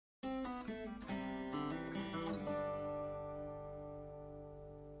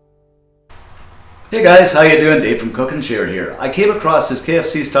Hey guys, how you doing? Dave from Cook and Share here. I came across this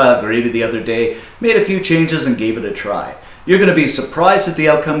KFC Style Gravy the other day, made a few changes and gave it a try. You're going to be surprised at the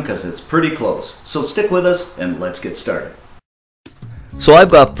outcome because it's pretty close. So stick with us and let's get started. So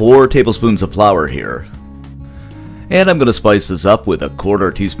I've got 4 tablespoons of flour here. And I'm going to spice this up with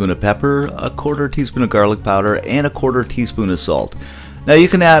 1/4 teaspoon of pepper, 1/4 teaspoon of garlic powder, and 1/4 teaspoon of salt. Now you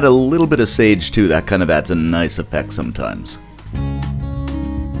can add a little bit of sage too, that kind of adds a nice effect sometimes.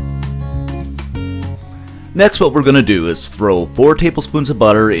 Next, what we're going to do is throw 4 tablespoons of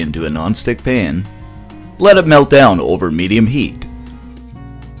butter into a non-stick pan. Let it melt down over medium heat.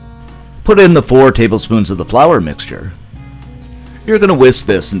 Put in the 4 tablespoons of the flour mixture. You're going to whisk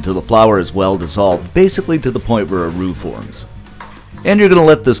this until the flour is well dissolved, basically to the point where a roux forms. And you're going to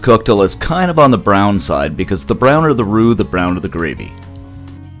let this cook till it's kind of on the brown side, because the browner the roux, the browner the gravy.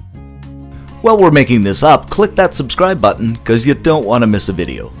 While we're making this up, click that subscribe button because you don't want to miss a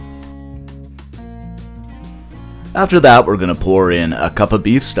video. After that, we're going to pour in a cup of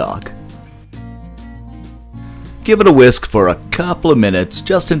beef stock. Give it a whisk for a couple of minutes,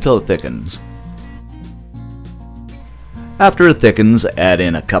 just until it thickens. After it thickens, add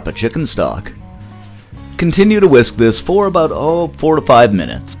in a cup of chicken stock. Continue to whisk this for about 4 to 5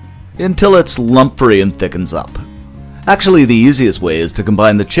 minutes, until it's lump-free and thickens up. Actually, the easiest way is to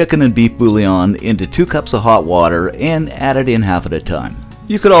combine the chicken and beef bouillon into 2 cups of hot water and add it in half at a time.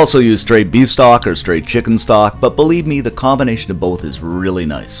 You could also use straight beef stock or straight chicken stock, but believe me, the combination of both is really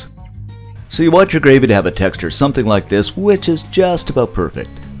nice. So you want your gravy to have a texture something like this, which is just about perfect.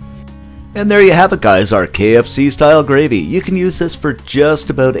 And there you have it guys, our KFC style gravy. You can use this for just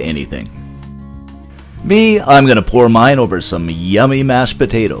about anything. Me, I'm going to pour mine over some yummy mashed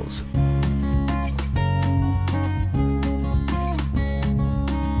potatoes.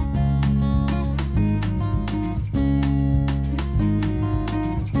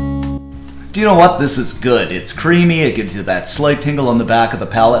 Do you know what? This is good. It's creamy, it gives you that slight tingle on the back of the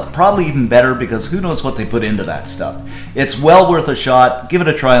palate. Probably even better because who knows what they put into that stuff. It's well worth a shot. Give it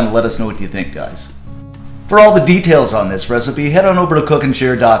a try and let us know what you think, guys. For all the details on this recipe, head on over to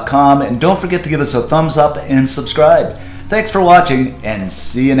cookandshare.com and don't forget to give us a thumbs up and subscribe. Thanks for watching and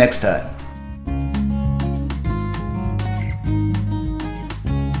see you next time.